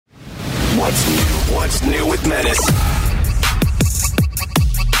What's new? What's new with Menace?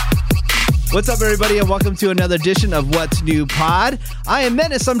 What's up, everybody, and welcome to another edition of What's New Pod. I am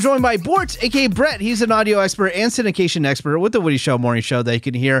Menace. I'm joined by Bort, a.k.a. Brett. He's an audio expert and syndication expert with the Woody Show morning show that you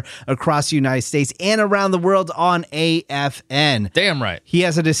can hear across the United States and around the world on AFN. Damn right. He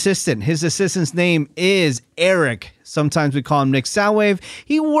has an assistant. His assistant's name is Eric. Sometimes we call him Nick Soundwave.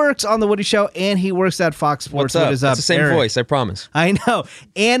 He works on the Woody Show, and he works at Fox Sports. What's up? What is up, It's the same Eric? voice, I promise. I know.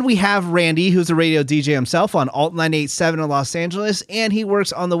 And we have Randy, who's a radio DJ himself on Alt 987 in Los Angeles, and he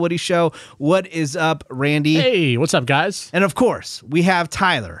works on the Woody Show. What is up, Randy? Hey, what's up, guys? And of course, we have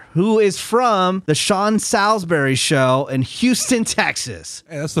Tyler, who is from the Sean Salisbury Show in Houston, Texas.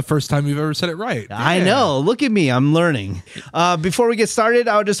 Hey, that's the first time you've ever said it right. I know. Look at me. I'm learning. Before we get started,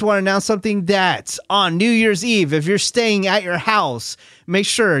 I just want to announce something that on New Year's Eve, if you're staying at your house, make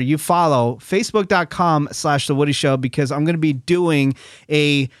sure you follow facebook.com/The Woody Show, because I'm going to be doing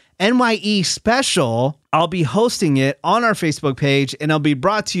a NYE special. I'll be hosting it on our Facebook page, and it'll be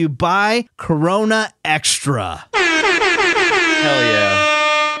brought to you by Corona Extra. Hell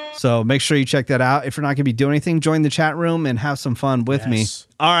yeah. So make sure you check that out. If you're not going to be doing anything, join the chat room and have some fun with me.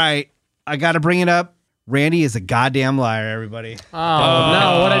 All right. I got to bring it up. Randy is a goddamn liar, everybody. Oh,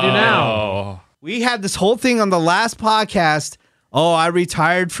 no, what'd I do now? We had this whole thing on the last podcast. Oh, I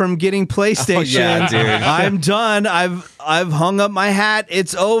retired from getting PlayStation. yeah, dude. I'm done. I've hung up my hat.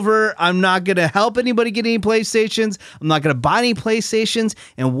 It's over. I'm not going to help anybody get any PlayStations. I'm not going to buy any PlayStations.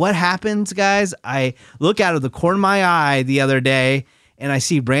 And what happens, guys? I look out of the corner of my eye the other day, and I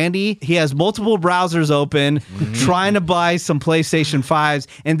see Randy. He has multiple browsers open, trying to buy some PlayStation 5s.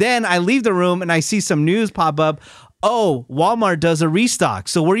 And then I leave the room, and I see some news pop up. Oh, Walmart does a restock.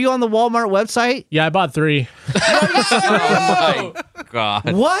 So were you on the Walmart website? Yeah, I bought 3. Oh my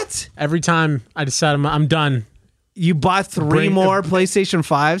God. What? Every time I decide I'm done. You bought 3 more PlayStation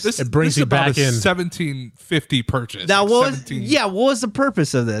 5s? It brings me back in. $1,750 purchase. Now, Like what was, 17. yeah, what was the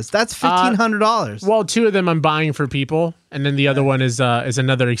purpose of this? That's $1,500. Well, 2 of them I'm buying for people, and then the other one is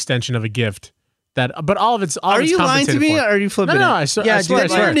another extension of a gift. But all of it's Are you lying to me, or are you flipping No, it? I swear. I swear.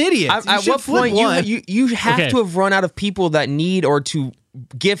 You're an idiot. At what point you have to have run out of people that need or to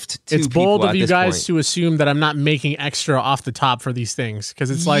gift to It's people bold at of you this guys point. to assume that I'm not making extra off the top for these things, because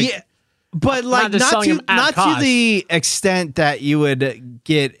it's like yeah, but like just selling them at not cost. to the extent that you would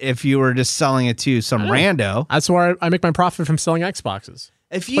get if you were just selling it to some rando. that's where I make my profit from selling Xboxes.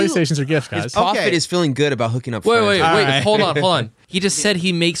 If you PlayStations are gifts, guys. His profit Okay. is feeling good about hooking up Wait, friends. wait, All wait. right. Hold on. He just said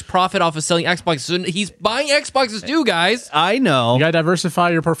he makes profit off of selling Xboxes. So he's buying Xboxes too, guys. I know. You gotta diversify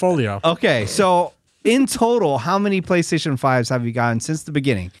your portfolio. Okay, so in total, how many PlayStation 5s have you gotten since the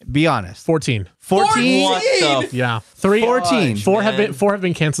beginning? Be honest. 14. 14? What the Yeah, 3. 14. Four have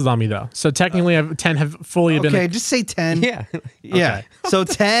been canceled on me though. So technically, 10 have fully been. Okay, just say 10. Yeah. Yeah. So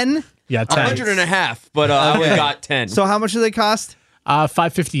 10. Yeah, 10. 150, but I only got 10. So how much do they cost?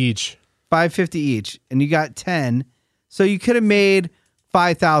 $550 each. $550 each, and you got 10. So you could have made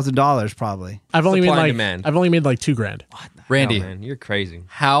 $5,000 probably. I've only Supply and made demand. I've only made like $2,000. Randy, Oh, man, you're crazy.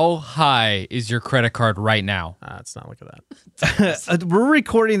 how high is your credit card right now? It's not. Look at that. We're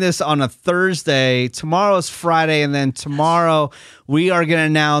recording this on a Thursday. Tomorrow's Friday, and then tomorrow we are going to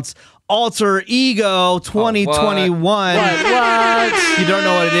announce Alter Ego 2021. What? If you don't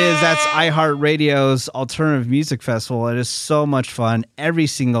know what it is, that's iHeartRadio's alternative music festival. It is so much fun every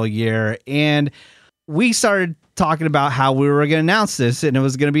single year. And we started talking about how we were going to announce this, and it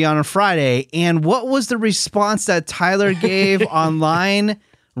was going to be on a Friday. And what was the response that Tyler gave online?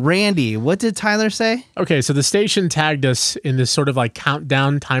 Randy, what did Tyler say? Okay, so the station tagged us in this sort of like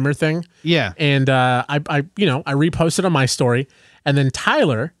countdown timer thing. Yeah. And I reposted on my story, and then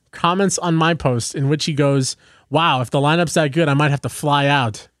Tyler comments on my post in which he goes, "Wow, if the lineup's that good, I might have to fly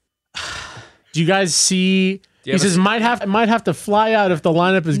out." Do you guys see? He says might have to fly out if the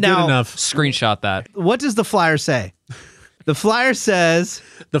lineup is Now- good enough. Screenshot that. What does the flyer say? The flyer says,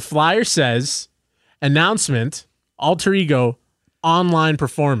 The flyer says, announcement, Alter Ego, online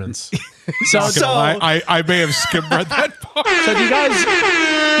performance. So I may have skimmed read that part. So do you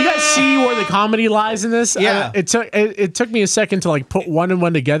guys see where the comedy lies in this? Yeah. It took me a second to like put one and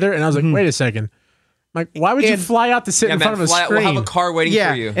one together, and I was like, wait a second. Like, why would you fly out to sit in front of a screen? We'll have a car waiting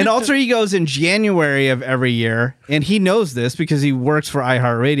for you. And Alter Ego's in January of every year, and he knows this because he works for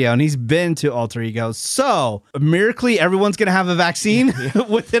iHeartRadio, and he's been to Alter Ego. So, miraculously, everyone's going to have a vaccine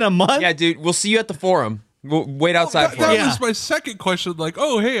within a month? Yeah, dude, we'll see you at the forum. We'll wait outside for That us. was my second question. Like,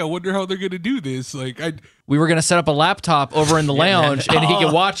 oh, hey, I wonder how they're going to do this. Like, We were going to set up a laptop over in the lounge, and he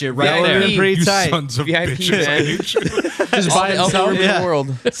could watch it right Yeah, there. yeah. Pretty you tight. sons of VIP, bitches. man. Just by All the himself. room in the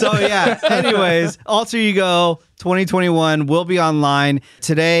world. So, yeah. Anyways, Alter Ego 2021 will be online.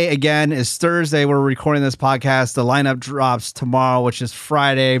 Today, again, is Thursday. We're recording this podcast. The lineup drops tomorrow, which is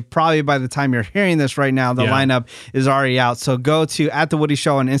Friday. Probably by the time you're hearing this right now, the lineup is already out. So go to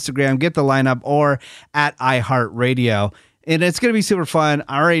 @TheWoodyShow on Instagram, get the lineup, or at iHeartRadio. And it's going to be super fun.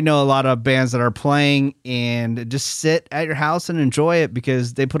 I already know a lot of bands that are playing, and just sit at your house and enjoy it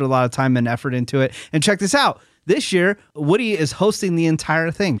because they put a lot of time and effort into it. And check this out. This year, Woody is hosting the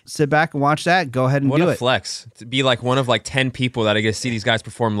entire thing. Sit back and watch that. Go ahead and do it. What a flex. To be like one of like 10 people that I get to see these guys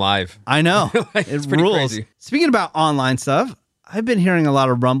perform live. I know. It's It pretty rules. crazy. Speaking about online stuff, I've been hearing a lot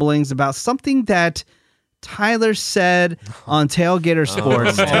of rumblings about something that Tyler said on Tailgater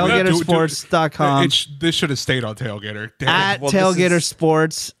Sports, tailgatersports.com. This should have stayed on Tailgater. Damn. At Well, Tailgater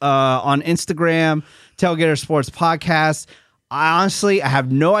Sports on Instagram, Tailgater Sports Podcast. I have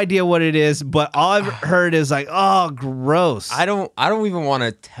no idea what it is, but all I've heard is like, oh, gross. I don't even want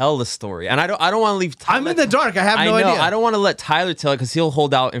to tell the story, and I don't want to leave. I'm in the dark. I have no know. idea. I don't want to let Tyler tell it because he'll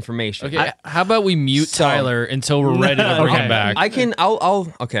hold out information. Okay, how about we mute Tyler until we're ready to bring him back?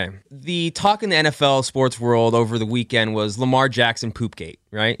 Okay. The talk in the NFL sports world over the weekend was Lamar Jackson Poopgate,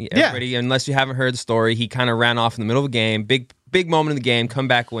 right? Everybody, unless you haven't heard the story, he kind of ran off in the middle of a game, big moment in the game,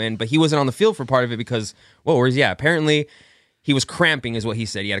 comeback win, but he wasn't on the field for part of it because, apparently he was cramping is what he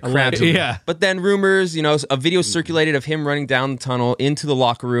said. He had a cramp. Yeah. But then rumors, a video circulated of him running down the tunnel into the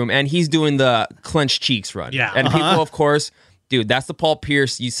locker room, and he's doing the clenched cheeks run. Yeah. And people, of course, dude, that's the Paul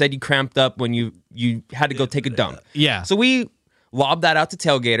Pierce. You said you cramped up when you had to go take a dump. Yeah. So we lobbed that out to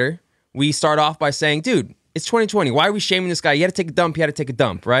Tailgater. We start off by saying, dude, it's 2020. Why are we shaming this guy? You had to take a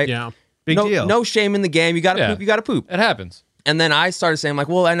dump, right? Yeah. Big deal. No shame in the game. You got to poop. You got to poop. It happens. And then I started saying, like,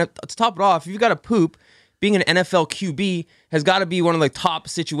 well, and to top it off, if you got to poop, being an NFL QB has got to be one of the top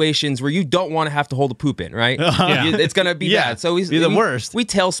situations where you don't want to have to hold a poop in, right? Yeah. It's going to be bad. So be the worst. We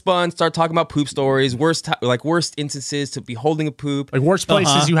tailspun, start talking about poop stories, worst instances to be holding a poop. Like worst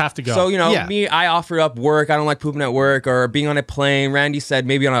places you have to go. So, I offer up work. I don't like pooping at work or being on a plane. Randy said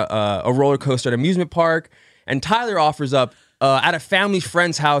maybe on a roller coaster at an amusement park. And Tyler offers up at a family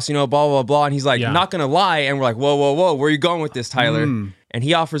friend's house, blah, blah, blah. And he's like, not going to lie. And we're like, whoa, where are you going with this, Tyler? And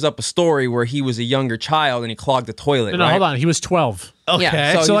he offers up a story where he was a younger child and he clogged the toilet. No, hold on. He was 12. Okay.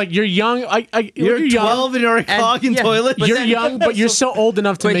 Yeah, So like you're young. You're 12 and you're clogging toilet. You're young, but you're so old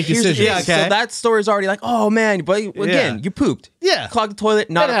enough to make here's the decisions. thing. So that story's already like, oh man, but again, you pooped. Yeah. Clogged the toilet,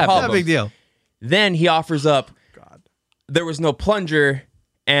 not a problem. Not a big deal. Then he offers up, there was no plunger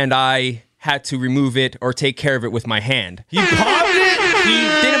and I had to remove it or take care of it with my hand. You palmed it? He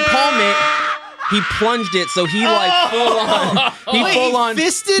didn't palm it. He plunged it, so he full on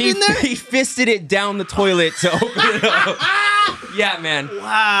fisted in there? He fisted it down the toilet to open it up. Yeah, man.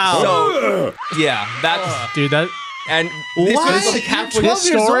 Wow. So that's Dude, that and this Why? was like halfway. You're 12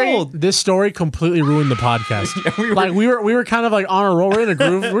 years old. this story completely ruined the podcast. we were kind of like on a roll. We're in a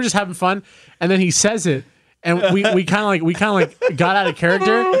groove. We're just having fun, and then he says it, and we kind of like got out of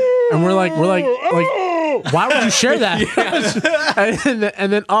character, and we're like why would you share that?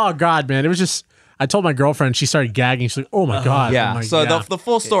 and then oh god, man, it was just. I told my girlfriend, she started gagging. She's like, "Oh my god!" Yeah. I'm like, So the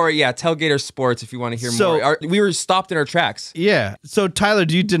full story, Tailgater Sports. If you want to hear more, we were stopped in our tracks. Yeah. So, Tyler,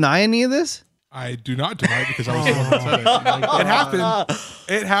 do you deny any of this? I do not deny it because I was the one that said it. It happened.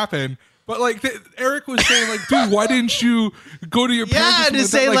 It happened. But like Eric was saying, like, dude, why didn't you go to your parents? Yeah, or to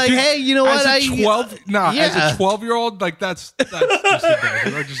say that? like, dude, hey, you know what? As a 12-year-old, like that's just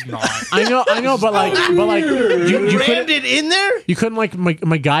embarrassing. We're just not. I know, but like you rammed it in there? You couldn't like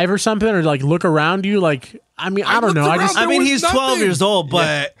MacGyver something or like look around you. Like, I mean, I don't know. There was He's 12 nothing. years old,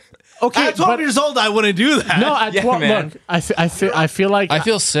 but okay, at 12 years old, I wouldn't do that. No, at 12, man. look, I feel like I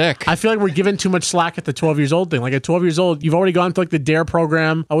feel sick. I feel like we're giving too much slack at the 12 years old thing. Like at 12 years old, you've already gone through like the DARE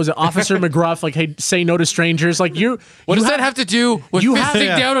program. I was an Officer McGruff. Like, hey, say no to strangers. Like What does that have to do with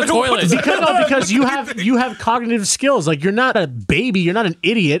fisting down a toilet? Because you have cognitive skills. Like you're not a baby. You're not an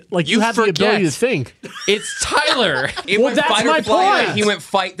idiot. Like you have the ability to think. It's Tyler. That's fight or my flight. point. He went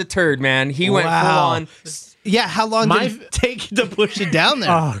fight the turd, man. He went full on. Yeah, how long did it take to push it down there?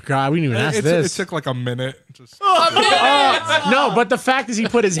 Oh god, we didn't even ask this. It took like a minute. Just No, but the fact is he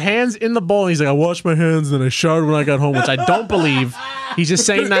put his hands in the bowl and he's like, I washed my hands and I showered when I got home, which I don't believe. He's just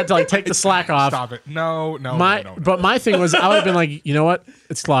saying that to like take the slack off. stop it. No. But my thing was I would have been like, you know what?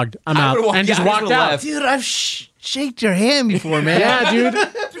 It's clogged. I'm out. And just walked out. Dude, I've shaked your hand before, man. Yeah, dude.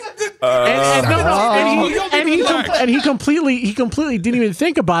 And he completely didn't even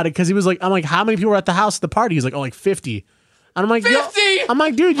think about it because he was like, I'm like, how many people were at the house at the party? He's like, oh, like 50. And I'm like, 50? I'm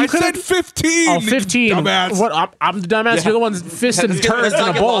like, dude, you I could said have 15. Oh, 15. Dumbass. What? I'm the dumbass. You're the one fisting turds in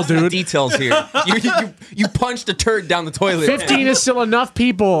a bowl, dude. Details here. You punched a turd down the toilet. 15 is still enough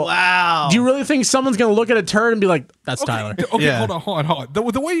people. Wow. Do you really think someone's going to look at a turd and be like, that's Tyler? Okay, Yeah. hold on.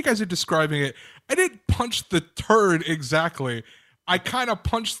 The way you guys are describing it, I didn't punch the turd exactly. I kind of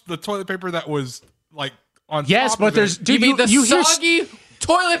punched the toilet paper that was like on Yes, top but of there's... it. Dude, You mean the you hear... soggy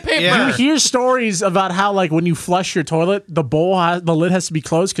toilet paper? Yeah. You hear stories about how, like, when you flush your toilet, the lid has to be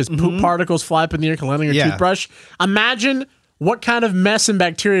closed because poop particles fly up in the air, landing on your toothbrush. Imagine what kind of mess and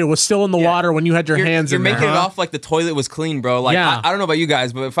bacteria was still in the water when you had your hands You're in there. making it off like the toilet was clean, bro. Like Yeah. I don't know about you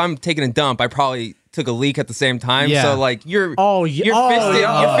guys, but if I'm taking a dump, I probably took a leak at the same time. Yeah. So like you're Oh, yeah. you're Oh, fisting,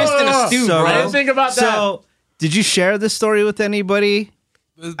 yeah. you're fisting a stew, So bro. I didn't think about that. So, did you share this story with anybody?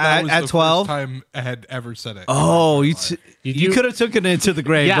 That was at the 12? first time I had ever said it. Oh, you you- could have taken it to the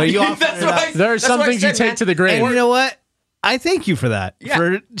grave, Yeah. but you That's offered it what up. I- There are that's some what I things you said, take man. to the grave. And you know what? I thank you for that, Yeah.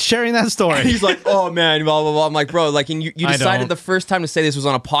 for sharing that story. He's like, oh man, blah blah blah. I'm like, bro, like, and you I decided don't. the first time to say this was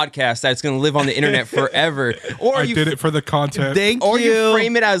on a podcast that it's gonna live on the internet forever, or I you did it for the content. Thank or you. you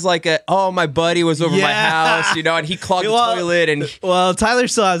frame it as like oh, my buddy was over my Yeah. house, and he clogged Well- the toilet, and Well, Tyler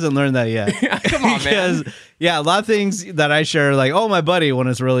still hasn't learned that yet. come on, man. Because, yeah, a lot of things that I share are like, oh, my buddy, when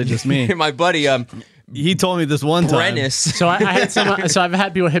it's really just me. My buddy, He told me this one time. Brennis. So I had I've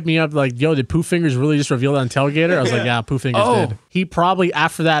had people hit me up like, yo, did Pooh Fingers really just reveal that on Tailgater? I was like, yeah, Pooh Fingers did. He probably,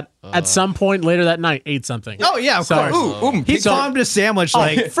 after that, at some point later that night, ate something. Oh, yeah, of So- course. He farmed a sandwich,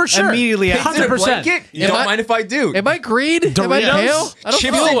 like, for sure. immediately Pigs after. in a 100%. Blanket? Am Don't I- mind if I do. Am I green? Am I Doritos? pale? I don't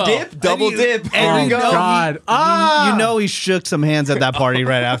Chips feel and well. dip, double dip. And There we you go. know, God. you know he shook some hands at that party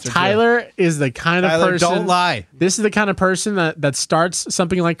right after. too. Tyler is the kind of Tyler, person. don't lie. This is the kind of person that starts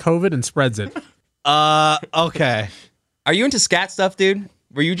something like COVID and spreads it. Okay. Are you into scat stuff, dude?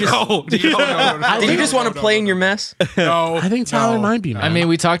 Were you just? No. Did you just want to play in your mess? No. I think Tyler might be, man. I mean,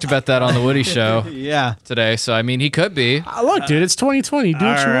 we talked about that on the Woody Show Yeah. today, so I mean, he could be. Look, dude, it's 2020. Do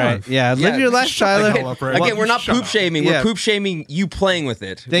what All you right. want. Yeah. Live Yeah, your life, shut the Tyler. hell up, Ray. Again, we're not Shut poop up. shaming. Yeah. We're poop shaming you playing with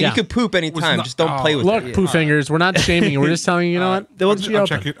it. Then You Yeah. could poop anytime. not- Just don't play with Look, it. Pooh Fingers, we're not shaming you. We're just telling you, you know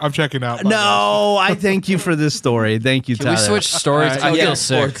what? I'm checking out. No, I thank you for this story. Thank you, Can Tyler. we switch stories? I Yeah, feel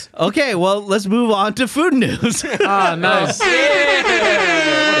sick. sports. Okay, well, let's move on to food news. Ah, nice. What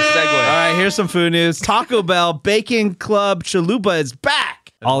a segue. All right, here's some food news. Taco Bell Bacon Club Chalupa is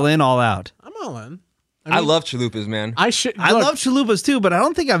back. All in, all out. I'm all in. I love chalupas, man. I should. I look, love chalupas too, but I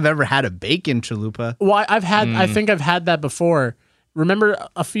don't think I've ever had a bacon chalupa. Well, I think I've had that before. Remember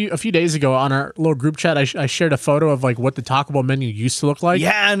a few days ago on our little group chat, I shared a photo of like what the Taco Bell menu used to look like.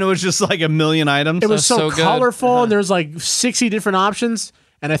 Yeah, and it was just like a million items. It was so, so good. colorful, and there's like 60 different options.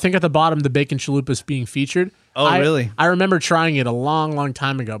 And I think at the bottom, the bacon chalupa is being featured. Oh, really? I remember trying it a long, long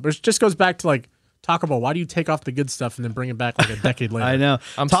time ago. But it just goes back to like Taco Bell. Why do you take off the good stuff and then bring it back like a decade later? I know.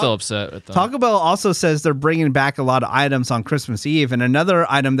 I'm still upset with them. Taco Bell also says they're bringing back a lot of items on Christmas Eve, and another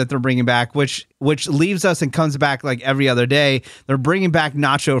item that they're bringing back, which leaves us and comes back like every other day, they're bringing back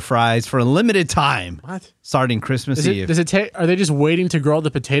nacho fries for a limited time. What? Starting Christmas Is it, Eve. does it take? Are they just waiting to grow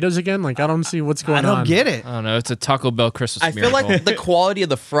the potatoes again? Like I don't see what's going I on. don't get it. I don't know. It's a Taco Bell Christmas I feel miracle. like the quality of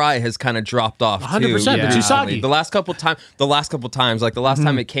the fry has kind of dropped off. 100%, too. they're too soggy. The last couple times, like the last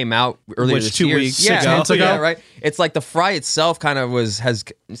time it came out earlier Which, this 2 year, weeks 6 ago? months ago? yeah, right. It's like the fry itself kind of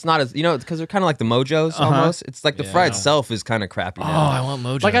it's not as because they're kind of like the Mojos almost. It's like the fry itself is kind of crappy. oh, Now. I want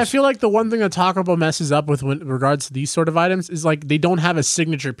Mojo. Like I feel like the one thing that Taco Bell messes up with when regards to these sort of items is like they don't have a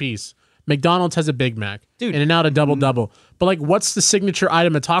signature piece. McDonald's has a Big Mac, Dude. In and out a double. But like, what's the signature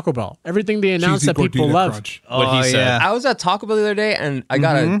item at Taco Bell? Everything they announce Cheesy that people gordita love. crunch. what he said. yeah. I was at Taco Bell the other day and I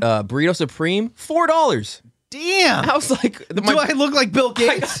got a burrito supreme, $4. Damn. I was like, Do I look like Bill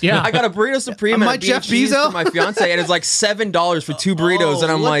Gates? Yeah. I got a burrito supreme Am and I a bean Jeff cheese Bezos? for my fiance, and it's like $7 for 2 burritos,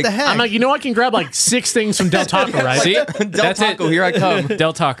 and I'm what like, the heck? I'm like, you know, I can grab like 6 things from Del Taco, right? See? Del That's Taco, it. here I come.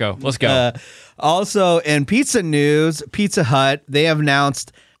 Del Taco. Let's go. Also, in pizza news, Pizza Hut, they have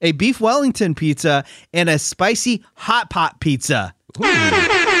announced a beef Wellington pizza and a spicy hot pot pizza.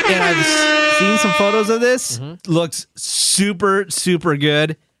 And I've seen some photos of this. Looks super, super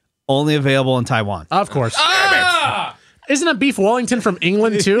good. Only available in Taiwan. Of course. Isn't a beef Wellington from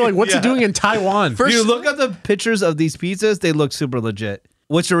England too? Like, what's it doing in Taiwan? Dude, look at the pictures of these pizzas. They look super legit.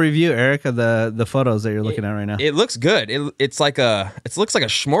 What's your review, Eric, of the photos that you're looking at right now? It looks good. It looks like a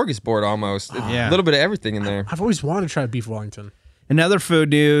smorgasbord almost. Yeah. A little bit of everything in there. I've always wanted to try beef Wellington. In other food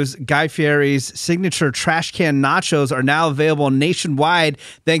news, Guy Fieri's signature trash can nachos are now available nationwide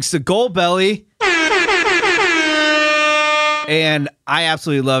thanks to Goldbelly. And I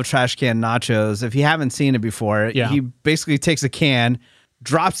absolutely love trash can nachos. If you haven't seen it before, Yeah. he basically takes a can,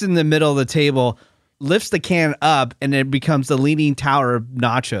 drops it in the middle of the table, lifts the can up and it becomes the leaning tower of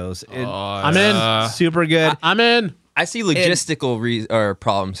nachos. I'm in. Super good. I'm in. I see logistical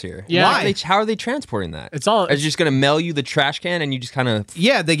problems here. Yeah. Why? How are they transporting that? It's all. Are they just going to mail you the trash can and you just kind of...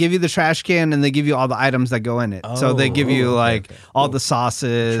 Yeah, they give you the trash can and they give you all the items that go in it. So they give you all the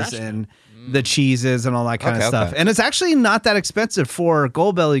sauces and the cheeses and all that kind of stuff. And it's actually not that expensive for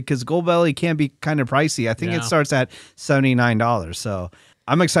Goldbelly because Goldbelly can be kind of pricey. I think it starts at $79. So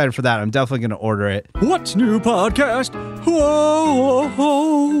I'm excited for that. I'm definitely going to order it. What's new podcast? Whoa,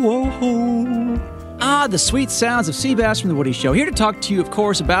 whoa, whoa, whoa. The sweet sounds of Seabass from The Woody Show. Here to talk to you, of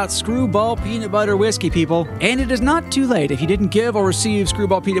course, about Screwball Peanut Butter Whiskey, people. And it is not too late. If you didn't give or receive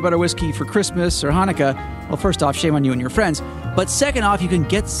Screwball Peanut Butter Whiskey for Christmas or Hanukkah, well, first off, shame on you and your friends. But second off, you can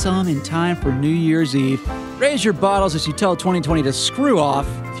get some in time for New Year's Eve. Raise your bottles as you tell 2020 to screw off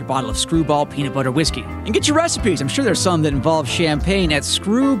with your bottle of Screwball Peanut Butter Whiskey. And get your recipes. I'm sure there's some that involve champagne at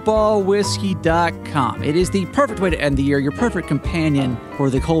screwballwhiskey.com. It is the perfect way to end the year, your perfect companion for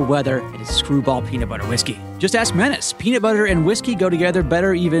the cold weather. It is Screwball Peanut Butter Whiskey. Just ask Menace. Peanut butter and whiskey go together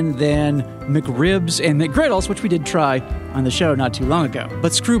better even than McRibs and McGriddles, which we did try on the show not too long ago.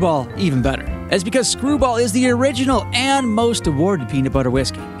 But Screwball, even better. That's because Screwball is the original and most awarded peanut butter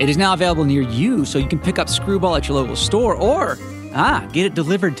whiskey. It is now available near you, so you can pick up Screwball at your local store or get it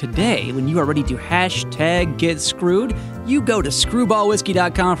delivered today. When you are ready to #get screwed, you go to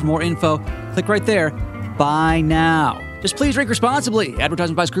screwballwhiskey.com for more info. Click right there. Buy now. Just please drink responsibly.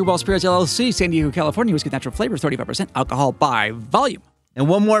 Advertisement by Screwball Spirits LLC, San Diego, California. Whiskey with natural flavor, 35% alcohol by volume. And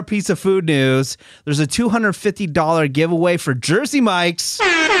one more piece of food news. There's a $250 giveaway for Jersey Mike's on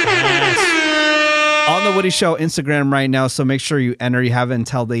the Woody Show Instagram right now. So make sure you enter. You have it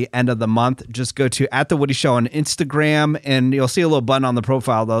until the end of the month. Just go to @the_Woody Show on Instagram, and you'll see a little button on the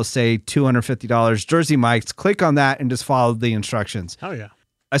profile. They'll say $250 Jersey Mike's. Click on that and just follow the instructions. Oh, yeah.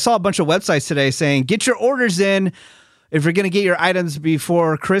 I saw a bunch of websites today saying, get your orders in if you're going to get your items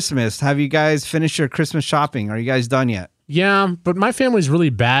before Christmas. Have you guys finished your Christmas shopping? Are you guys done yet? Yeah, but my family's really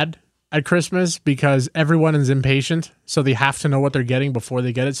bad at Christmas because everyone is impatient, so they have to know what they're getting before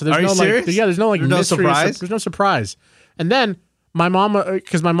they get it. So there's Are you serious? there's no There's no mystery. surprise? There's no surprise. And then my mom,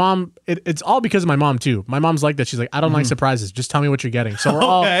 because my mom, it's all because of my mom too. My mom's like that. She's like, I don't like surprises. Just tell me what you're getting. So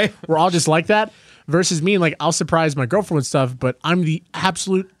we're all just like that. Versus me, like I'll surprise my girlfriend with stuff, but I'm the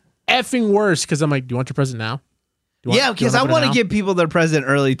absolute effing worst because I'm like, do you want your present now? Yeah, because I want to give people their present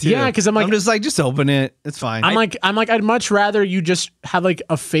early too. Yeah, because I'm just like, just open it. It's fine. I'm like, I'd much rather you just have like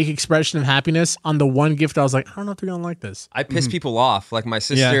a fake expression of happiness on the one gift. I was like, I don't know if they're gonna like this. I piss people off, like my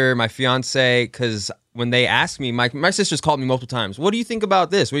sister, my fiance, because when they ask me, my sister's called me multiple times. What do you think about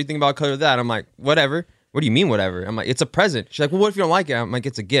this? What do you think about color of that? I'm like, whatever. What do you mean, whatever? I'm like, it's a present. She's like, well, what if you don't like it? I'm like,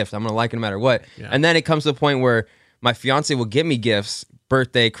 it's a gift. I'm gonna like it no matter what. Yeah. And then it comes to the point where my fiance will get me gifts,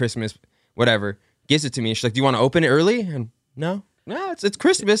 birthday, Christmas, whatever, gives it to me. She's like, do you want to open it early? And no, it's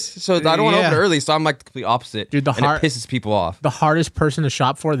Christmas, so I don't want to open it early. So I'm like the complete opposite. Dude, it pisses people off. The hardest person to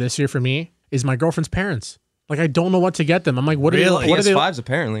shop for this year for me is my girlfriend's parents. Like I don't know what to get them. I'm like, what are they? PS5s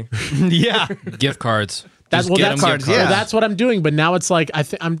apparently. Yeah, gift cards. That's what I'm doing. But now it's like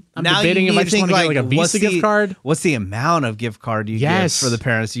I'm debating if I just want to get like a Visa gift card. What's the amount of gift card you give for the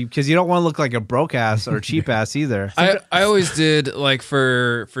parents? Because you don't want to look like a broke ass or cheap ass either. I always did like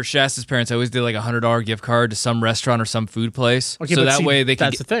for Shasta's parents. I always did like $100 gift card to some restaurant or some food place. Okay, so that way they can.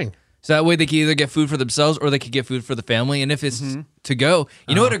 That's the thing. So that way they can either get food for themselves or they could get food for the family. And if it's to go,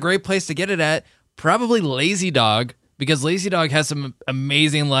 you know what a great place to get it at? Probably Lazy Dog. Because Lazy Dog has some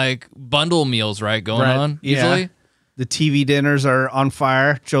amazing like bundle meals, going on usually. Yeah. The TV dinners are on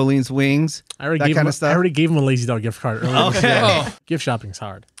fire. Jolene's Wings. I already gave him a Lazy Dog gift card earlier. Okay. Gift shopping's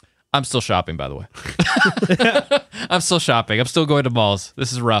hard. I'm still shopping, by the way. I'm still shopping. I'm still going to malls.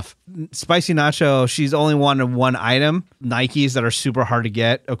 This is rough. Spicy Nacho, she's only wanted one item. Nikes that are super hard to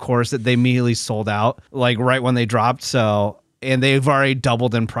get. Of course, that they immediately sold out, like right when they dropped. And they've already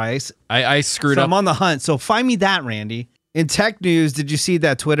doubled in price. I screwed up. I'm on the hunt. So find me that, Randy. In tech news, did you see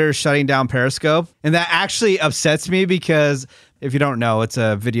that Twitter is shutting down Periscope? And that actually upsets me because if you don't know, it's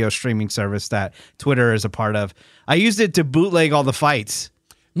a video streaming service that Twitter is a part of. I used it to bootleg all the fights.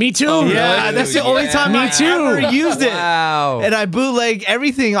 Me too. Oh, yeah, really? That's the only time I ever used it. Wow. And I bootleg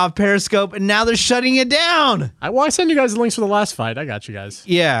everything off Periscope, and now they're shutting it down. I sent you guys the links for the last fight. I got you guys.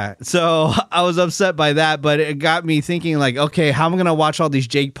 Yeah, so I was upset by that, but it got me thinking, like, okay, how am I going to watch all these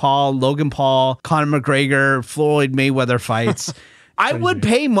Jake Paul, Logan Paul, Conor McGregor, Floyd Mayweather fights? I would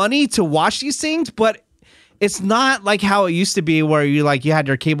pay money to watch these things, but it's not like how it used to be where you had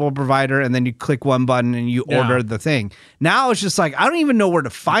your cable provider and then you click one button and you order the thing. Now it's just like, I don't even know where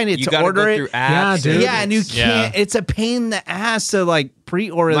to find it to order it. Apps. Yeah, dude. Yeah, and you can't. It's a pain in the ass to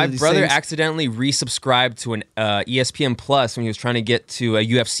pre-order. My these brother things. accidentally resubscribed to an ESPN Plus when he was trying to get to a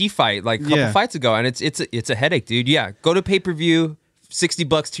UFC fight like a couple fights ago, and it's a headache, dude. Yeah, go to pay-per-view,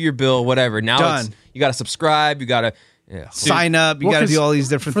 $60 to your bill, whatever. Now Done. you got to subscribe, you got to sign up. You got to do all these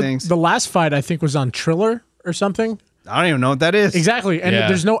different things. The last fight I think was on Triller or something. I don't even know what that is. Exactly, and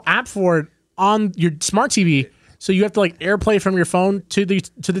there's no app for it on your smart TV, so you have to like AirPlay from your phone to the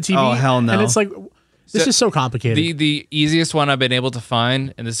TV. Oh, hell no. And it's like this is so complicated. The easiest one I've been able to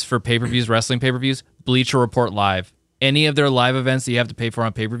find, and this is for pay-per-views, wrestling pay-per-views, Bleacher Report Live. Any of their live events that you have to pay for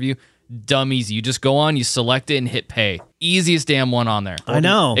on pay-per-view, dumb easy. You just go on, you select it, and hit pay. Easiest damn one on there. I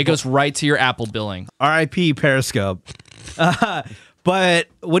know. It goes right to your Apple billing. R.I.P. Periscope. But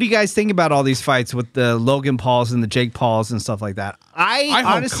what do you guys think about all these fights with the Logan Pauls and the Jake Pauls and stuff like that? I hope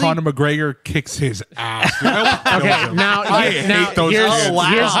honestly, Conor McGregor kicks his ass. Okay, now hate those here's, kids. Oh, wow.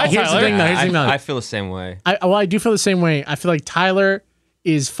 here's the thing though. Here's the thing though. I feel the same way. I do feel the same way. I feel like Tyler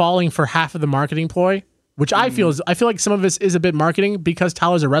is falling for half of the marketing ploy, which I feel like some of this is a bit marketing because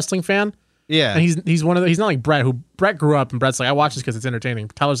Tyler's a wrestling fan. yeah, And he's one of the, he's not like Brett, who Brett grew up and Brett's like, I watch this because it's entertaining.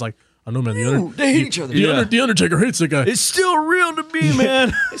 Tyler's like, I know, man. They hate each other. The Undertaker hates the guy. it's still real to me,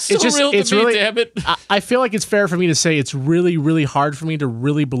 man. It's really, damn it. I feel like it's fair for me to say it's really, really hard for me to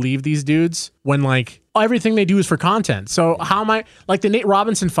really believe these dudes when like everything they do is for content. So how am I like the Nate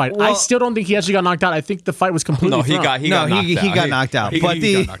Robinson fight? I still don't think he actually got knocked out. I think the fight was completely No, he thrown. got knocked out. He But got knocked out. He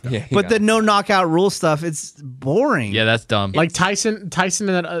but got the no knockout rule stuff, it's boring. Yeah, that's dumb. Like Tyson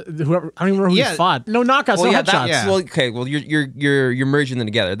and whoever, I don't even remember who he fought. No knockouts, Well, no yeah, headshots. yeah. well, okay. Well, you're merging them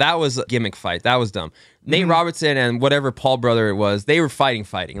together. That was a gimmick fight. That was dumb. Nate Robertson and whatever Paul brother it was, they were fighting.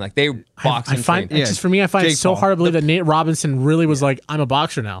 Like they were boxing. I find Yeah. it's just for me. I find Jake it so Paul. hard to believe that Nate Robinson really was like, I'm a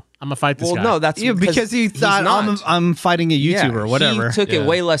boxer now. I'm gonna fight this Well, guy. no, that's Yeah, because he he's thought not. I'm fighting a YouTuber or whatever. He took it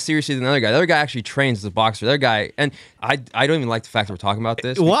way less seriously than the other guy. The other guy actually trains as a boxer. The other guy, and I don't even like the fact that we're talking about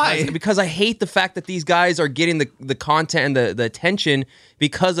this. Why? Because I hate the fact that these guys are getting the content and the attention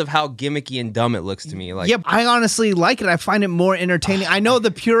because of how gimmicky and dumb it looks to me. Like, Yeah, I honestly like it. I find it more entertaining. I know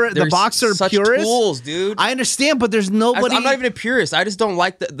the there's boxer such purists. tools, dude. I understand, but there's nobody. I'm not even a purist. I just don't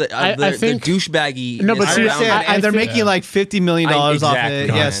like the I think- douchebaggy. No, but I see, understand, I and they're think- making like $50 million off Exactly, it.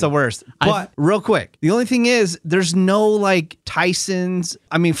 man. Yeah, it's the worst. But real quick, the only thing is, there's no like Tyson's.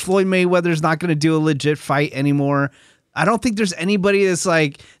 I mean, Floyd Mayweather's not going to do a legit fight anymore. I don't think there's anybody that's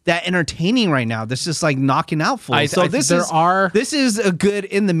like that entertaining right now. That's just like knocking out fools. This is a good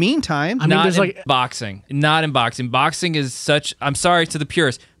in the meantime. I mean, Not there's in like boxing. Not in boxing. Boxing is such. I'm sorry to the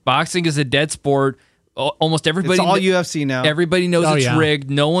purists. Boxing is a dead sport. Almost everybody. It's all UFC now. Everybody knows Oh, it's yeah. rigged.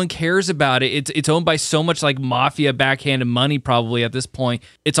 No one cares about it. It's owned by so much like mafia backhanded money probably at this point.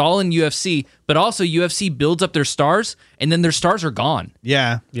 It's all in UFC, but also UFC builds up their stars, and then their stars are gone.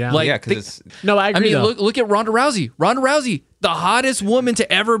 Yeah. yeah, Like, Yeah, because no, I I agree. mean, though. look at Ronda Rousey. Ronda Rousey, the hottest woman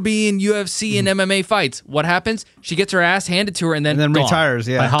to ever be in UFC and MMA fights. What happens? She gets her ass handed to her and then gone. retires.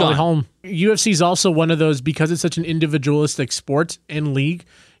 by Yeah. Holly Gone. Holm. UFC is also one of those because it's such an individualistic sport and league.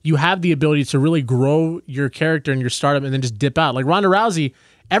 You have the ability to really grow your character and your startup, and then just dip out. Like Ronda Rousey,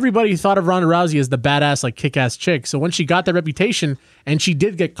 everybody thought of Ronda Rousey as the badass, like kick-ass chick. So when she got that reputation and she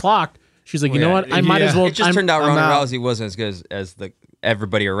did get clocked, she's like, you know what? I might as well. it just turned out Ronda out. Rousey wasn't as good as the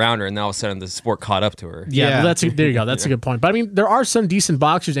everybody around her, and then all of a sudden the sport caught up to her. Yeah, Yeah. well, there you go. That's a good point. But I mean, there are some decent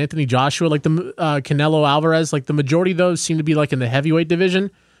boxers. Anthony Joshua, like the Canelo Alvarez, like the majority of those seem to be like in the heavyweight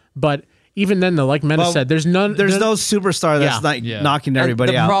division. But even then, though, like Menace said, there's no superstar that's knocking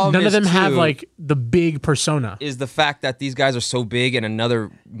everybody the out. problem none of is, them have too, like the big persona. is the fact that these guys are so big in another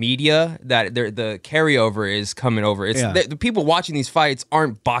media that the carryover is coming over. It's Yeah. the people watching these fights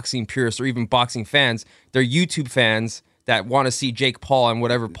aren't boxing purists or even boxing fans. They're YouTube fans that want to see Jake Paul and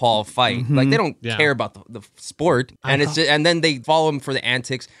whatever Paul fight. Like they don't care about the sport, and and then they follow him for the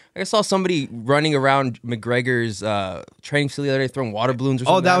antics. Like I saw somebody running around McGregor's training facility the other day throwing water balloons or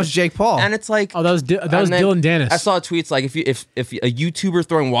something. Oh, that was Jake Paul. And it's like, Oh, that was Dylan Dennis. I saw tweets like if a YouTuber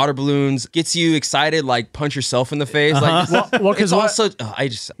throwing water balloons gets you excited, like punch yourself in the face. Like Well, 'cause it's what- also I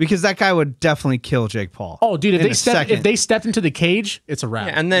just because that guy would definitely kill Jake Paul. Oh, dude! in a second. If they stepped into the cage, it's a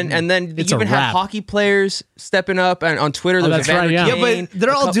wrap. and then It's you a even have wrap. hockey players stepping up, and on Twitter there's that's Evander right, yeah. Yeah, Kane, but they're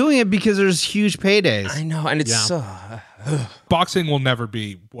a all couple- doing it because there's huge paydays. I know, and it's so Boxing will never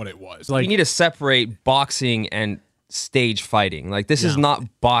be what it was. like you need to separate boxing and stage fighting. Like this is not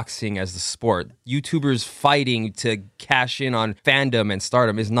boxing as the sport. YouTubers fighting to cash in on fandom and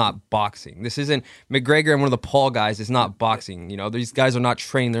stardom is not boxing. This isn't McGregor and one of the Paul guys is not boxing. You know, these guys are not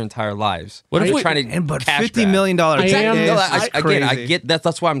trained their entire lives. What if They're we- trying to But cash $50 grab. million Exactly. No, paydays is again, I crazy. get that.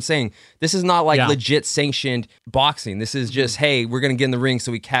 That's why I'm saying this is not like Yeah. legit sanctioned boxing. This is just, hey, we're gonna get in the ring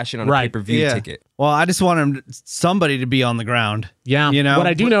so we cash in on a Right. pay-per-view ticket. Well, I just want somebody to be on the ground. Yeah. You know? What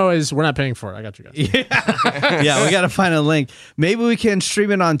I do know is we're not paying for it. I got you guys. Yeah, we got to find a link. Maybe we can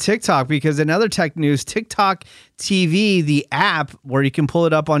stream it on TikTok, because in other tech news, TikTok TV, the app where you can pull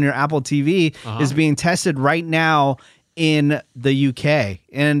it up on your Apple TV, is being tested right now in the UK.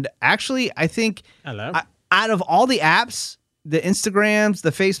 And actually, I think out of all the apps, the Instagrams, the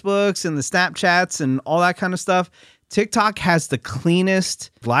Facebooks, and the Snapchats, and all that kind of stuff, TikTok has the cleanest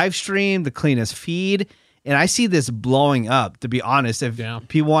live stream, the cleanest feed, and I see this blowing up, to be honest. If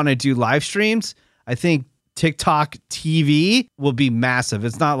people want to do live streams, I think TikTok TV will be massive.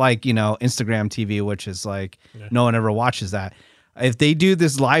 It's not like, Instagram TV, which is like no one ever watches that. If they do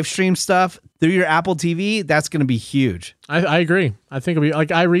this live stream stuff through your Apple TV, that's going to be huge. I agree. I think it'll be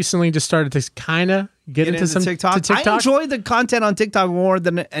like, I recently just started to kind of get into some TikTok. To TikTok. I enjoy the content on TikTok more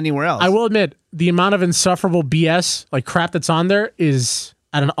than anywhere else. I will admit, the amount of insufferable BS, like crap that's on there, is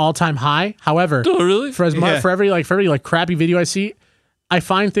at an all-time high. However, for every crappy video I see, I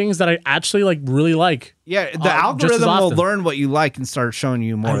find things that I actually really like. Yeah, the algorithm will learn what you like and start showing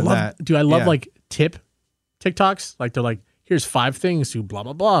you more of that. Dude, I love tip TikToks. Like they're like, here's 5 things to blah,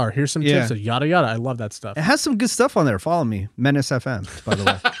 blah, blah, or here's some tips, yada, yada. I love that stuff. It has some good stuff on there. Follow me, Menace FM, by the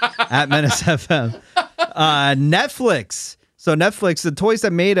way, at Menace FM. Netflix. So Netflix, The Toys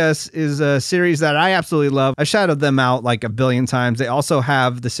That Made Us is a series that I absolutely love. I shouted them out like a billion times. They also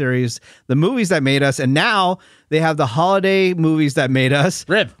have the series, The Movies That Made Us, and now they have the holiday movies that made us.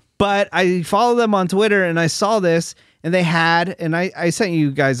 Rip. But I follow them on Twitter, and I saw this, and they had, and I sent you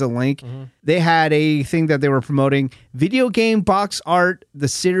guys a link. They had a thing that they were promoting, video game box art, the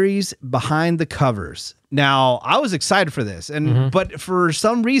series behind the covers. Now, I was excited for this, but for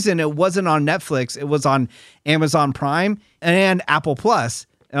some reason, it wasn't on Netflix. It was on Amazon Prime and Apple Plus.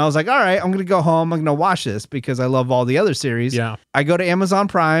 And I was like, all right, I'm going to go home. I'm going to watch this because I love all the other series. Yeah. I go to Amazon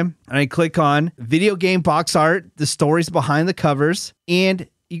Prime, and I click on video game box art, the stories behind the covers, and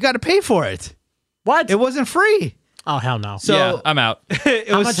you got to pay for it. What? It wasn't free. Oh, hell no. So yeah, I'm out.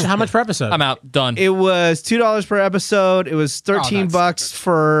 How much per episode? I'm out. Done. It was $2 per episode. It was $13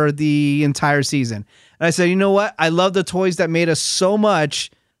 for the entire season. And I said, you know what? I love the Toys That Made Us so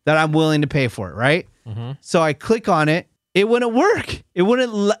much that I'm willing to pay for it, right? So I click on it. It wouldn't work. It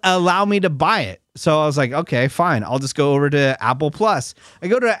wouldn't allow me to buy it. So I was like, okay, fine. I'll just go over to Apple Plus. I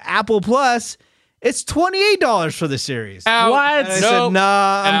go to Apple Plus. It's $28 for the series. Out. What? And I said,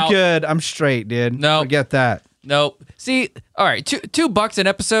 nah, I'm good. I'm straight, dude. No. Forget that. Nope. See, all right, $2 an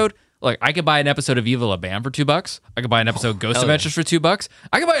episode. Look, I could buy an episode of Viva La Bam for $2. I could buy an episode of Ghost Adventures for $2.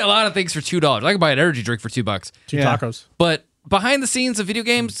 I could buy a lot of things for $2. I could buy an energy drink for $2. 2 tacos. But behind the scenes of video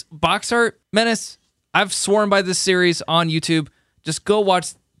games, box art, Menace, I've sworn by this series on YouTube. Just go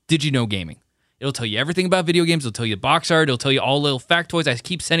watch Did You Know Gaming. It'll tell you everything about video games. It'll tell you box art. It'll tell you all little factoids. I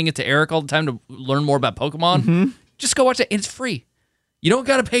keep sending it to Eric all the time to learn more about Pokemon. Just go watch it. And it's free. You don't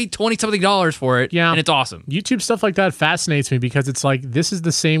got to pay $20-something for it, and it's awesome. YouTube stuff like that fascinates me because it's like, this is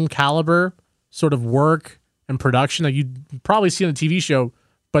the same caliber sort of work and production that you'd probably see on a TV show,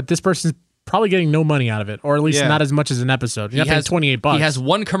 but this person's probably getting no money out of it, or at least not as much as an episode. You have to pay $28. He has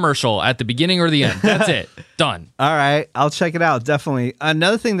one commercial at the beginning or the end. That's it. Done. All right. I'll check it out. Definitely.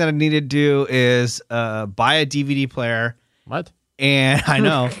 Another thing that I need to do is buy a DVD player. What? And I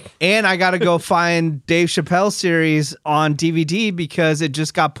know. And I got to go find Dave Chappelle series on DVD because it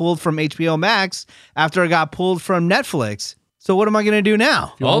just got pulled from HBO Max after it got pulled from Netflix. So what am I going to do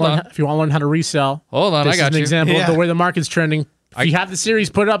now? If you want to learn how to resell, hold on, this I got is an you. example of the way the market's trending. If you have the series,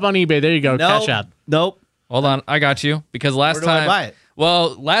 put it up on eBay. There you go. Cash out. Nope. Hold on, I got you. Because last Where do time, I buy it?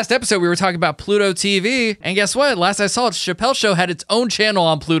 Well, last episode we were talking about Pluto TV, and guess what? Last I saw it, Chappelle Show had its own channel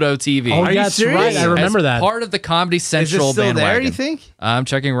on Pluto TV. Oh, Are you that's serious? right. I remember As that. part of the Comedy Is it Central still bandwagon. there, you think? I'm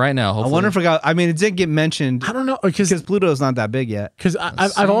checking right now. I Hopefully. wonder if it got... I mean, it didn't get mentioned I don't know because Pluto's not that big yet.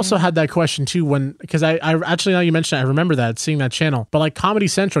 I've also had that question too because I actually, now you mentioned it, I remember that seeing that channel. But like Comedy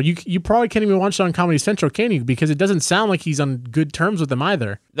Central, you probably can't even watch it on Comedy Central, can you? Because it doesn't sound like he's on good terms with them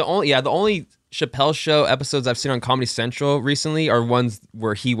either. The only Chappelle Show episodes I've seen on Comedy Central recently are ones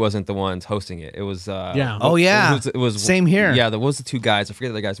where he wasn't the ones hosting it. It was Oh yeah, it was same here. Yeah, there was the two guys. I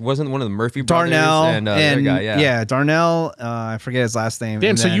forget the other guys. Wasn't one of the Murphy brothers Darnell and the other guy? Yeah, Darnell. I forget his last name. Damn,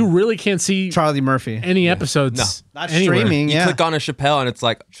 and so then you really can't see Charlie Murphy. any episodes Not anywhere. streaming. You Yeah, click on a Chappelle and it's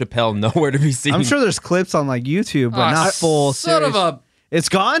like Chappelle nowhere to be seen. I'm sure there's clips on like YouTube, but not full Son series. of a It's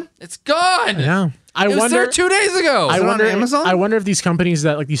gone? It's gone. Yeah. I It was wonder. there 2 days ago. I it on wonder. Amazon? I wonder if these companies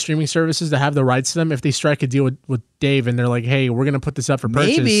that like these streaming services that have the rights to them, if they strike a deal with Dave and they're like, "Hey, we're gonna put this up for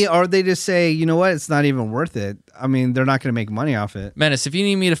purchase." Maybe, or they just say, you know what, it's not even worth it. I mean, they're not going to make money off it. Menace, if you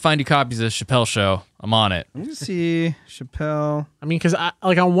need me to find you copies of the Chappelle Show, I'm on it. Let me see. Chappelle. I mean, because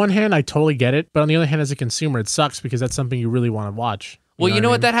like on one hand, I totally get it, but on the other hand, as a consumer, it sucks because that's something you really want to watch. Well, you know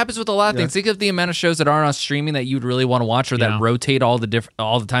I what? mean? That happens with a lot of things. Think of the amount of shows that aren't on streaming that you'd really want to watch or that Yeah. rotate all the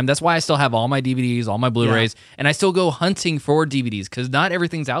time. That's why I still have all my DVDs, all my Blu-rays, and I still go hunting for DVDs because not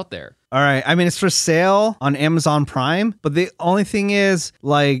everything's out there. All right. I mean, it's for sale on Amazon Prime, but the only thing is,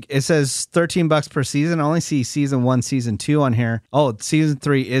 like, it says $13 per season. I only see season 1, season 2 on here. Oh, season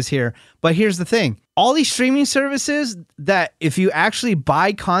 3 is here. But here's the thing. All these streaming services that if you actually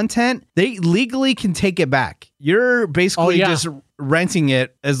buy content, they legally can take it back. You're basically just renting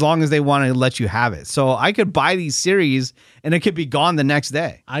it as long as they want to let you have it. So I could buy these series and it could be gone the next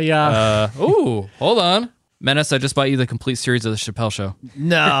day. Ooh, hold on. Menace, I just bought you the complete series of the Chappelle Show.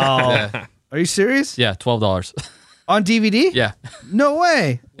 No. Are you serious? Yeah, $12. On DVD? Yeah. No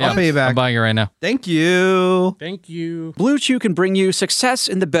way. I'll pay you back. I'm buying it right now. Thank you. Thank you. Blue Chew can bring you success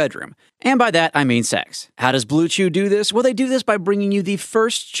in the bedroom. And by that, I mean sex. How does Blue Chew do this? Well, they do this by bringing you the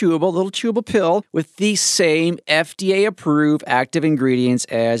first little chewable pill with the same FDA-approved active ingredients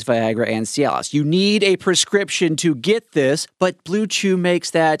as Viagra and Cialis. You need a prescription to get this, but Blue Chew makes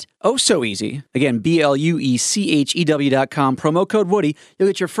that oh so easy. Again, BLUECHEW.com, promo code Woody. You'll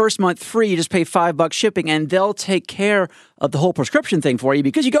get your first month free. You just pay $5 shipping, and they'll take care of the whole prescription thing for you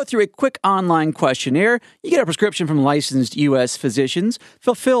because you go through a quick online questionnaire. You get a prescription from licensed U.S. physicians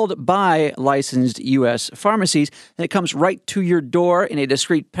fulfilled by licensed U.S. pharmacies, and it comes right to your door in a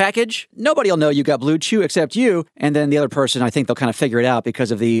discreet package. Nobody will know you got Blue Chew except you, and then the other person, I think they'll kind of figure it out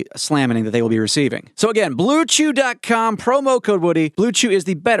because of the slamming that they will be receiving. So again, BlueChew.com, promo code Woody. Blue Chew is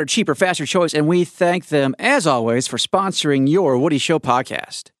the better, cheaper, faster choice, and we thank them, as always, for sponsoring your Woody Show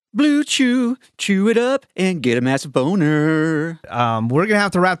podcast. Blue Chew, chew it up and get a massive boner. We're going to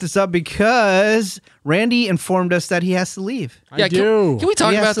have to wrap this up because Randy informed us that he has to leave. I do. Can we talk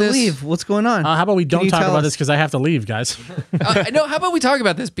he has about to this? leave. What's going on? How about we Can don't you talk tell about us? this because I have to leave, guys. No, how about we talk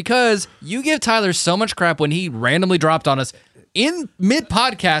about this? Because you give Tyler so much crap when he randomly dropped on us in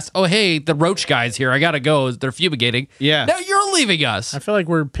mid-podcast, oh, hey, the Roach guy's here. I got to go. They're fumigating. Yeah. Now you're leaving us. I feel like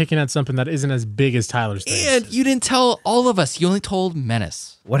we're picking at something that isn't as big as Tyler's thing. And you didn't tell all of us. You only told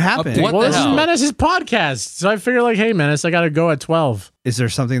Menace. What happened? What Well, the this is hell? Menace's podcast, so I figure like, hey, Menace, I got to go at 12. Is there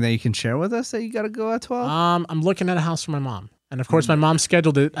something that you can share with us that you got to go at 12? I'm looking at a house for my mom. And of course, my mom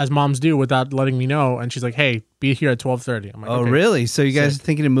scheduled it as moms do without letting me know. And she's like, "Hey, be here at 12:30." I'm like, Oh, okay. really? So you guys are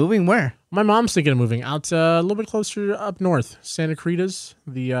thinking of moving? Where? My mom's thinking of moving out a little bit closer up north, Santa Cruz,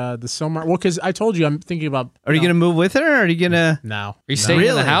 the Somar. Well, because I told you I'm thinking about. Are you going to move with her? Or are you going to? No. Are you staying in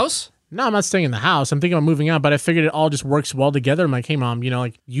Really? the house? No, I'm not staying in the house. I'm thinking about moving out, but I figured it all just works well together. I'm like, hey, mom,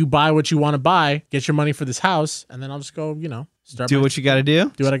 like you buy what you want to buy, get your money for this house, and then I'll just go, start Do what you got to do?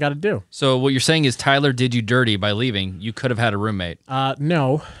 do what I got to do. So what you're saying is Tyler did you dirty by leaving. You could have had a roommate.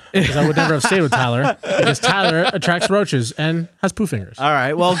 No, because I would never have stayed with Tyler because Tyler attracts roaches and has poo fingers. All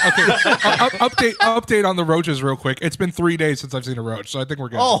right. Well, Update on the roaches real quick. It's been 3 days since I've seen a roach, so I think we're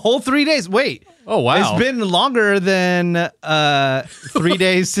good. oh, whole 3 days. Wait. Oh, wow. It's been longer than 3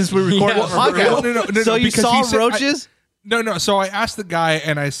 days since we recorded the podcast. No, so you because saw he said- roaches? No. So I asked the guy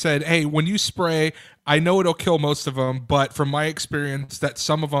and I said, "Hey, when you spray, I know it'll kill most of them, but from my experience, that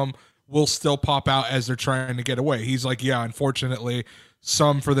some of them will still pop out as they're trying to get away." He's like, "Yeah, unfortunately,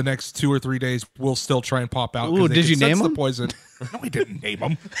 some for the next 2 or 3 days will still try and pop out." 'cause Ooh, they did can you sense name the them? poison? No, we didn't name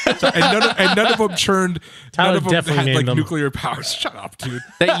them. And none of them churned. Tyler None of them definitely had named like them. nuclear powers. Shut up, dude.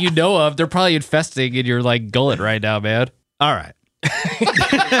 That you know of. They're probably infesting in your gullet right now, man. All right.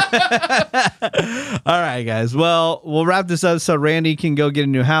 All right, guys. Well, we'll wrap this up so Randy can go get a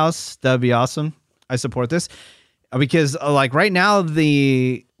new house. That'd be awesome. I support this because right now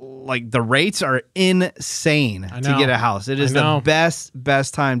the rates are insane to know. get a house. It is I know. the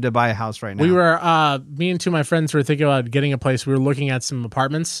best time to buy a house right now. We were, me and two of my friends were thinking about getting a place. We were looking at some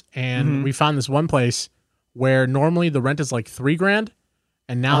apartments, and we found this one place where normally the rent is like $3,000,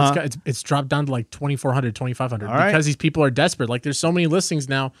 and now it's dropped down to like $2,400, $2,500 All right. because these people are desperate. Like, there's so many listings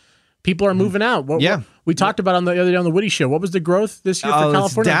now People are moving out. What we talked about on the other day on the Woody Show. What was the growth this year for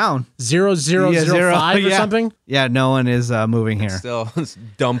California? It's down 0.005 or something. Yeah, no one is moving here. Still, it's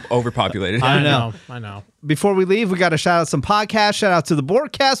dumb, overpopulated. I know. Before we leave, we got to shout out some podcasts. Shout out to the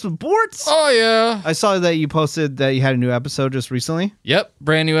Boardcast with Borts. Oh yeah. I saw that you posted that you had a new episode just recently. Yep,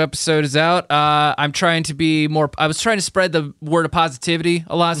 brand new episode is out. I'm trying to be more. I was trying to spread the word of positivity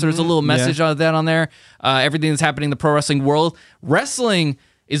a lot. So there's a little message on that on there. Everything that's happening in the pro wrestling world. Wrestling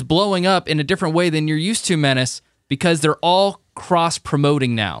is blowing up in a different way than you're used to, Menace, because they're all cross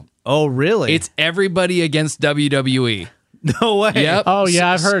promoting now. Oh, really? It's everybody against WWE. No way. Yep. Oh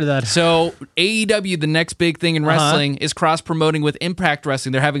yeah, I've heard of that. So AEW, the next big thing in wrestling, is cross promoting with Impact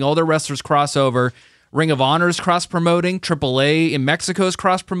Wrestling. They're having all their wrestlers cross over. Ring of Honor is cross promoting. AAA in Mexico is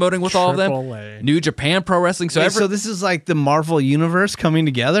cross promoting with all of them. AAA. New Japan Pro Wrestling. So So this is like the Marvel universe coming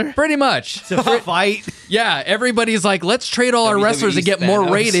together pretty much. to fight. Yeah, everybody's like, let's trade all our WWE wrestlers and get more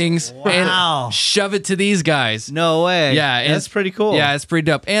Thanos. ratings Wow. and shove it to these guys. No way. Yeah, and that's pretty cool. Yeah, it's pretty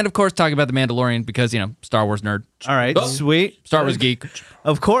dope. And of course, talking about the Mandalorian because Star Wars nerd, All right. Sweet. Star Wars geek.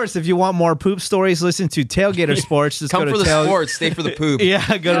 Of course, if you want more poop stories, listen to Tailgater Sports. Just Come go for to the sports, stay for the poop. Yeah,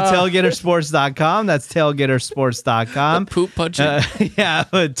 go to tailgatersports.com. That's tailgatersports.com. Poop punching. Yeah,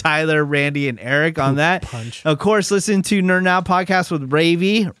 with Tyler, Randy, and Eric on that. punch. Of course, listen to Nerd Now Podcast with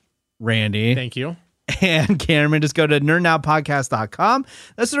Randy, Thank you. and Cameron. Just go to nerdnowpodcast.com.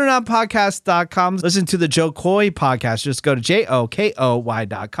 That's nerdnowpodcast.com. Listen to the Joe Coy podcast. Just go to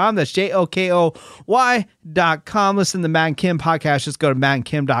jokoy.com. That's jokoy.com. Listen to the Matt and Kim podcast. Just go to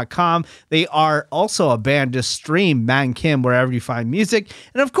mattandkim.com. They are also a band. Just stream Matt and Kim wherever you find music.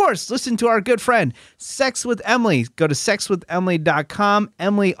 And of course, listen to our good friend, Sex with Emily. Go to sexwithemily.com.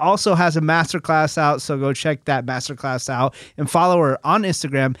 Emily also has a masterclass out, so go check that masterclass out and follow her on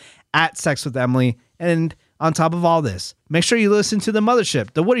Instagram at Sex with Emily. And on top of all this, make sure you listen to The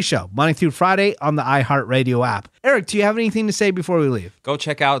Mothership, The Woody Show, Monday through Friday on the iHeartRadio app. Eric, do you have anything to say before we leave? Go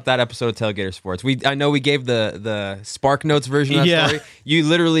check out that episode of Tailgater Sports. I know we gave the Spark Notes version of that Yeah. story. You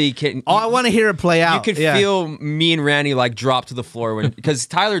literally can. Oh, I want to hear it play out. You could feel me and Randy like drop to the floor when because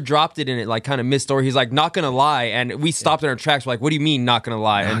Tyler dropped it and it like kind of missed or he's like not gonna lie and we stopped in our tracks. We're like, what do you mean not gonna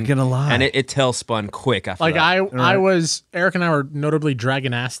lie? Not gonna lie. And it tail spun quick after Like that. I was Eric and I were notably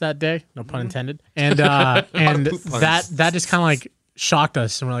dragging ass that day, no pun intended, and poop puns. that just kind of like shocked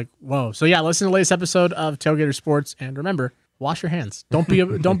us, and we're like, whoa. So yeah, listen to the latest episode of Tailgater Sports, and remember, wash your hands. Don't be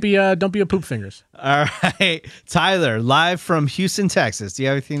a poop fingers. All right. Tyler, live from Houston, Texas. Do you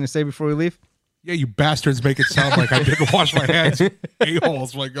have anything to say before we leave? Yeah, you bastards make it sound like I didn't wash my hands.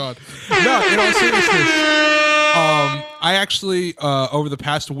 A-holes, my God. No, in all seriousness, I actually, over the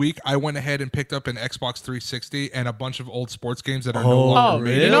past week, I went ahead and picked up an Xbox 360 and a bunch of old sports games that are no Oh, longer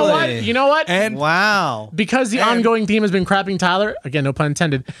made. you know what? Really? You know what? And Wow. Because the ongoing theme has been crapping Tyler, again, no pun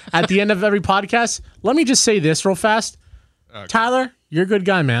intended, at the end of every podcast, let me just say this real fast. Tyler, you're a good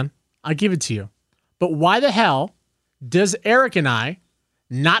guy, man. I give it to you. But why the hell does Eric and I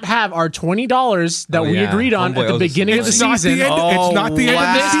not have our $20 that we agreed on Homeboy at the owes us beginning of the it's not season? the end. It's not the end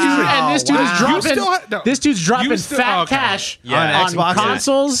of the season. And this dude is You dropping. still no. This dude's dropping You still- fat okay. cash Yeah, on Xbox.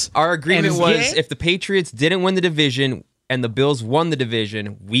 consoles. Our agreement and was game? if the Patriots didn't win the division and the Bills won the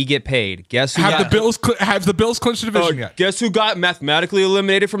division, we get paid. Guess who Have got the Bills clinched the division yet? Guess who got mathematically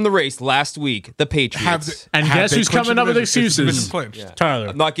eliminated from the race last week? The Patriots. And have guess they who's clinched coming the up with division? Is the excuses? division clinched? Tyler.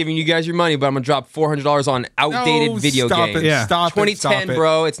 I'm not giving you guys your money, but I'm gonna drop $400 on outdated No, video stop games. It, Yeah. Stop 2010, it,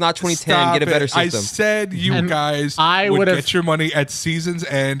 bro. It's not 2010. Stop Get a better it. I system. said you And guys I would would've- get your money at season's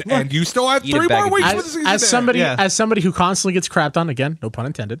end, and you still have Eat a 3 bag more of weeks dicks. for the season. As somebody Yeah. as somebody who constantly gets crapped on, again, no pun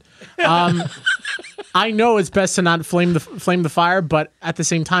intended. I know it's best to not flame the fire, but at the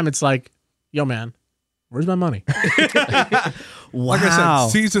same time, it's like, yo, man, where's my money? Wow. Like I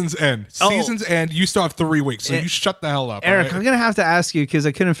said, season's end. Oh. Season's end. You still have 3 weeks, so you shut the hell up. Eric, all I'm right? going to have to ask you because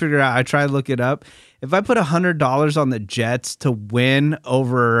I couldn't figure out. I tried to look it up. If I put $100 on the Jets to win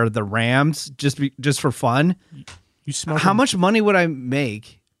over the Rams just for fun, You smoke how much money would I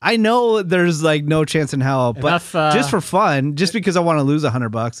make? I know there's like no chance in hell, but Enough, just for fun, just because I want to lose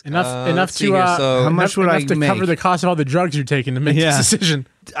 $100. enough let's see to here. So How much would I enough to make? cover the cost of all the drugs you're taking to make Yeah. this decision.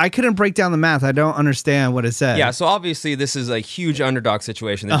 I couldn't break down the math. I don't understand what it said. Yeah, so obviously this is a huge underdog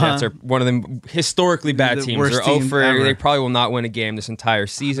situation. The Jets are one of the historically bad The teams. worst They're team ever. They probably will not win a game this entire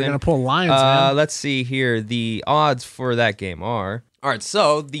season. They're gonna pull Lions, man. Let's see here. The odds for that game are. All right,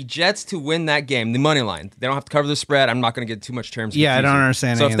 so the Jets to win that game, the money line, they don't have to cover the spread. I'm not going to get too much terms. Yeah, I don't confusing.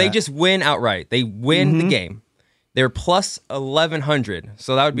 understand So any if of they that. just win outright, they win the game. They're plus 1,100.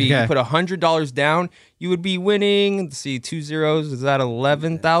 So that would be Okay. you put $100 down, you would be winning. Let's see, 2 zeros. Is that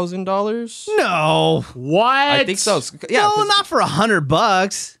 $11,000? No. What? I think so. Yeah, No, 'cause not for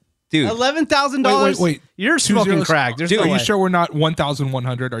 $100. Dude, $11,000. Wait. You're smoking crack. There's Dude, no are you way. sure we're not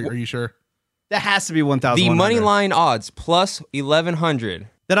 1,100? Are you sure? That has to be 1,000. the money line odds plus 1,100.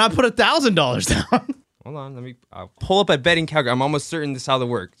 Then I put $1,000 down. Hold on, let me pull up at Betting Calculator. I'm almost certain this is how that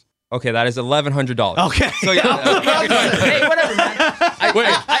works. Okay, that is $1,100. Okay. So yeah, hey, whatever, man.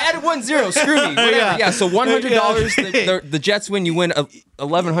 I added 1 0. Screw me. Whatever. Yeah. So $100. The Jets win. You win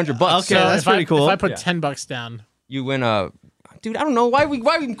 $1,100. Okay, So that's pretty cool. If I put $10 down, You win dude. I don't know why are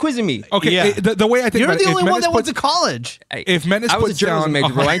you quizzing me. Okay, Yeah. the way I think You're about the it, if only one Menace that went to puts- college. If Menace I was a puts journalism down,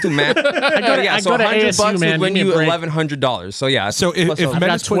 major, bro. I ain't do math. I go to $100 ASU, man. would win Give me you a break. $1,100. So yeah. So if I've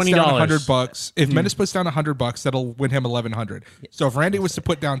Menace got puts down $20. $100, if Menace puts down $100, that'll win him 1,100. So if Randy was to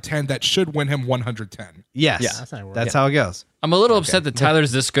put down 10, that should win him 110. Yes. Yeah. That's not That's how it goes. I'm a little upset that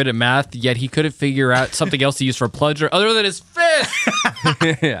Tyler's this good at math, yet he couldn't figure out something else to use for plunger other than his fist.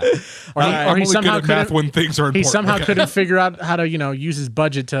 yeah. or I'm he only good somehow at math couldn't. when things are important. He somehow Okay. couldn't figure out how to, use his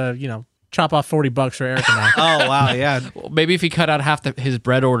budget to, chop off $40 for Eric and I. Oh, wow. Yeah. Well, maybe if he cut out half his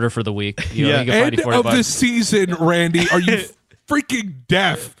bread order for the week, he could find End you of $40. the season, Randy. Are you freaking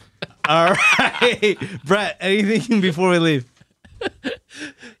deaf? All right. Brett, anything before we leave?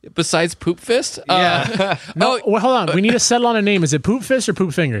 Besides poop fist? Yeah. Well, hold on. We need to settle on a name. Is it Poop Fist or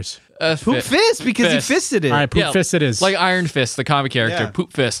Poop Fingers? Poop Fist because Fist. he fisted it. All right, Poop Fist it is. Like Iron Fist, the comic character. Yeah.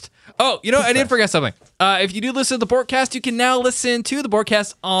 Poop Fist. Oh, I did forget something. If you do listen to the Bortcast, you can now listen to the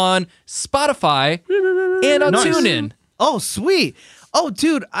Bortcast on Spotify and on Nice. TuneIn. Oh, sweet. Oh,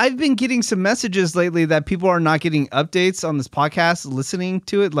 dude, I've been getting some messages lately that people are not getting updates on this podcast, listening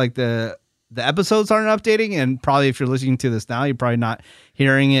to it. Like the episodes aren't updating. And probably if you're listening to this now, you're probably not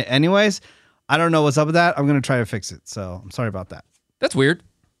hearing it anyways. I don't know what's up with that. I'm going to try to fix it. So I'm sorry about that. That's weird.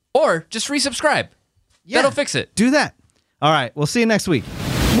 Or just resubscribe. Yeah. That'll fix it. Do that. All right. We'll see you next week.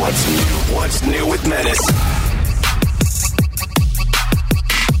 What's new with Menace?